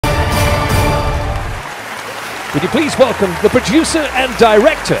Would you please welcome the producer and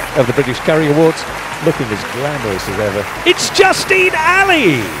director of the British Curry Awards, looking as glamorous as ever, it's Justine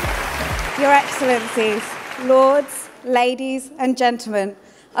Ali! Your Excellencies, Lords, ladies and gentlemen,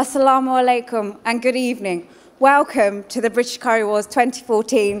 Assalamu alaikum and good evening. Welcome to the British Curry Awards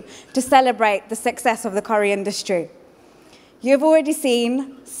 2014 to celebrate the success of the curry industry. You've already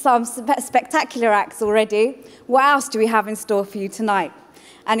seen some spectacular acts already. What else do we have in store for you tonight?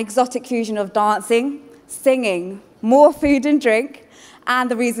 An exotic fusion of dancing, singing, more food and drink,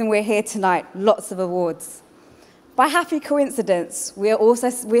 and the reason we're here tonight, lots of awards. By happy coincidence,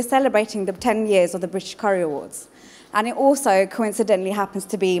 we're celebrating the 10 years of the British Curry Awards, and it also coincidentally happens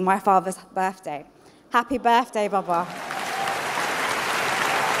to be my father's birthday. Happy birthday, Baba.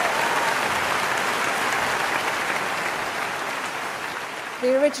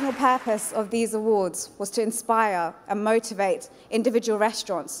 The original purpose of these awards was to inspire and motivate individual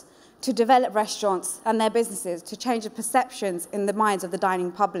restaurants to develop restaurants and their businesses to change the perceptions in the minds of the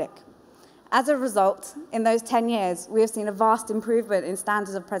dining public. As a result, in those 10 years, we have seen a vast improvement in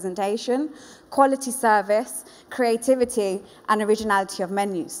standards of presentation, quality service, creativity, and originality of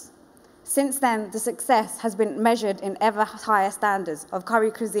menus. Since then, the success has been measured in ever higher standards of curry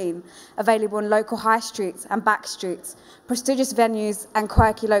cuisine available in local high streets and back streets, prestigious venues and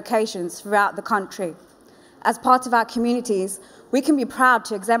quirky locations throughout the country. As part of our communities, we can be proud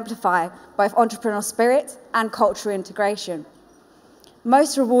to exemplify both entrepreneurial spirit and cultural integration.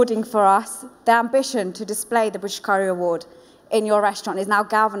 Most rewarding for us, the ambition to display the British Curry Award in your restaurant is now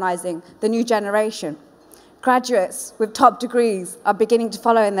galvanising the new generation. Graduates with top degrees are beginning to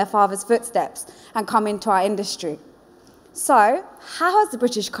follow in their father's footsteps and come into our industry. So, how has the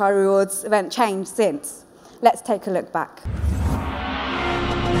British Curry Awards event changed since? Let's take a look back.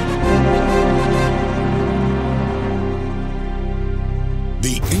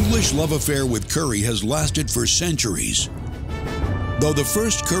 The English love affair with curry has lasted for centuries. Though the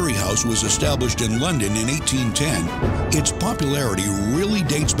first curry house was established in London in 1810, its popularity really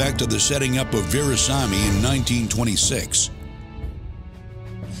dates back to the setting up of Virasamy in 1926.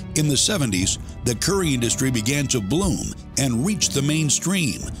 In the 70s, the curry industry began to bloom and reach the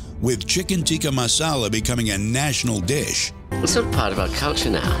mainstream, with chicken tikka masala becoming a national dish. It's sort of part of our culture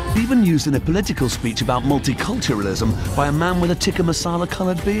now. Even used in a political speech about multiculturalism by a man with a tikka masala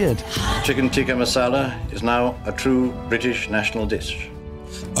coloured beard. Chicken tikka masala is now a true British national dish.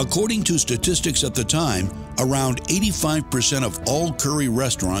 According to statistics at the time, around 85% of all curry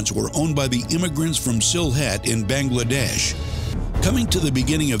restaurants were owned by the immigrants from Sylhet in Bangladesh. Coming to the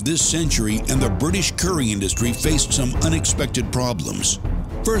beginning of this century, and the British curry industry faced some unexpected problems.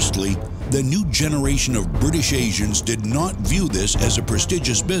 Firstly, the new generation of British Asians did not view this as a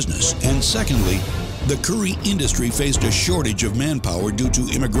prestigious business, and secondly, the curry industry faced a shortage of manpower due to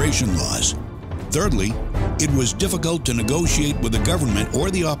immigration laws. Thirdly, it was difficult to negotiate with the government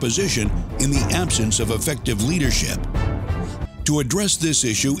or the opposition in the absence of effective leadership. To address this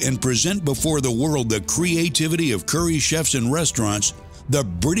issue and present before the world the creativity of curry chefs and restaurants, the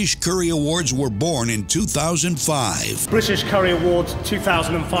British Curry Awards were born in 2005. British Curry Awards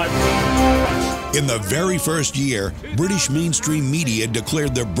 2005. In the very first year, British mainstream media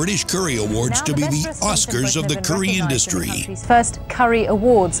declared the British Curry Awards to be the Oscars of the curry industry. First Curry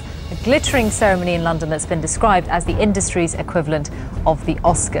Awards, a glittering ceremony in London that's been described as the industry's equivalent of the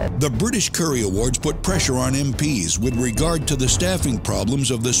Oscar. The British Curry Awards put pressure on MPs with regard to the staffing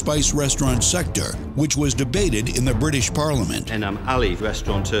problems of the spice restaurant sector, which was debated in the British Parliament. Enam Ali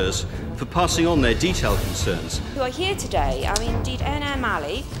restaurateurs for passing on their detailed concerns. Who are here today, indeed Enam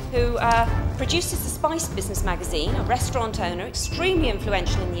Ali, who produces the Spice Business magazine, a restaurant owner, extremely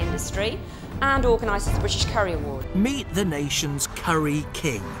influential in the industry, and organises the British Curry Award. Meet the nation's curry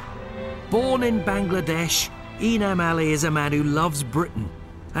king. Born in Bangladesh, Enam Ali is a man who loves Britain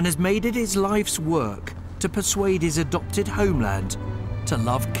and has made it his life's work to persuade his adopted homeland to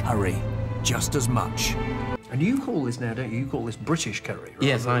love curry just as much. And you call this now, don't you? You call this British curry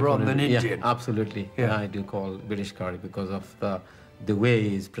rather than Indian? Yeah, absolutely. Yeah. I do call British curry because of the way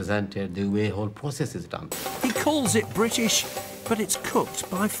it's presented, the way the whole process is done. He calls it British, but it's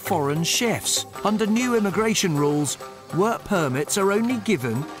cooked by foreign chefs. Under new immigration rules, work permits are only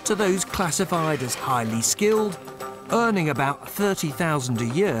given to those classified as highly skilled, earning about $30,000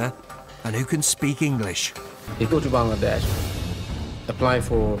 a year, and who can speak English. You go to Bangladesh, apply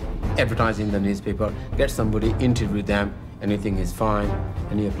for advertising in the newspaper, get somebody, interview them, anything is fine,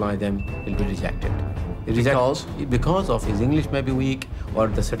 and you apply them, he'll be rejected. Because of his English may be weak, or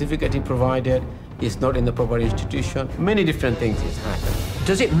the certificate he provided is not in the proper institution. Many different things has happened.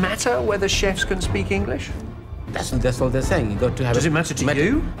 Does it matter whether chefs can speak English? That's all they're saying. You got to have. Does it matter to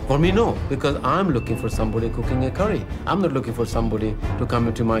you? For me, no, because I'm looking for somebody cooking a curry. I'm not looking for somebody to come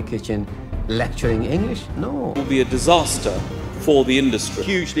into my kitchen lecturing English. No. It will be a disaster for the industry.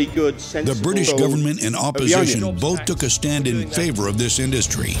 Hugely good, sensible. The British government and opposition both took a stand in favor of this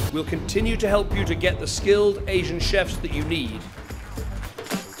industry. We'll continue to help you to get the skilled Asian chefs that you need.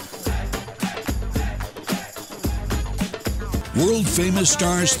 World-famous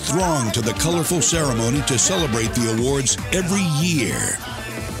stars throng to the colorful ceremony to celebrate the awards every year.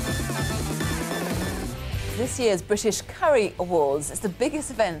 This year's British Curry Awards is the biggest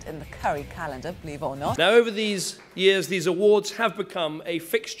event in the curry calendar, believe it or not. Now, over these years, these awards have become a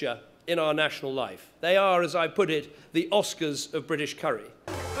fixture in our national life. They are, as I put it, the Oscars of British curry.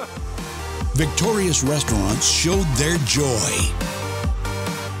 Victorious restaurants showed their joy.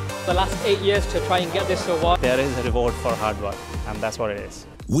 The last 8 years to try and get this award. There is a reward for hard work, and that's what it is.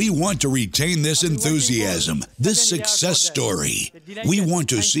 We want to retain this enthusiasm, this success story. We want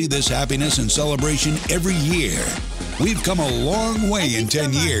to see this happiness and celebration every year. We've come a long way in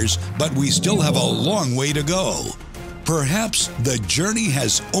 10 years, but we still have a long way to go. Perhaps the journey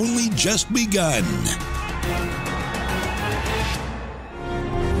has only just begun.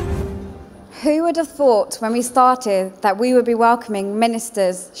 Who would have thought when we started that we would be welcoming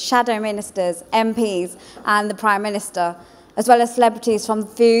ministers, shadow ministers, MPs, and the Prime Minister, as well as celebrities from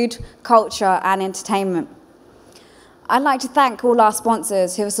food, culture, and entertainment? I'd like to thank all our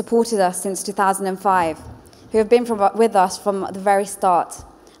sponsors who have supported us since 2005, who have been with us from the very start.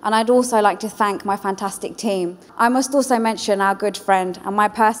 And I'd also like to thank my fantastic team. I must also mention our good friend and my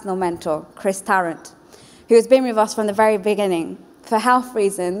personal mentor, Chris Tarrant, who has been with us from the very beginning. For health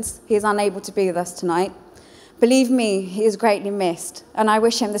reasons, he is unable to be with us tonight. Believe me, he is greatly missed, and I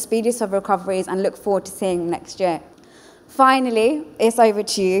wish him the speediest of recoveries and look forward to seeing him next year. Finally, it's over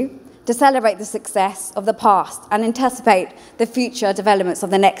to you to celebrate the success of the past and anticipate the future developments of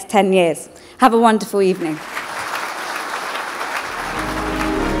the next 10 years. Have a wonderful evening.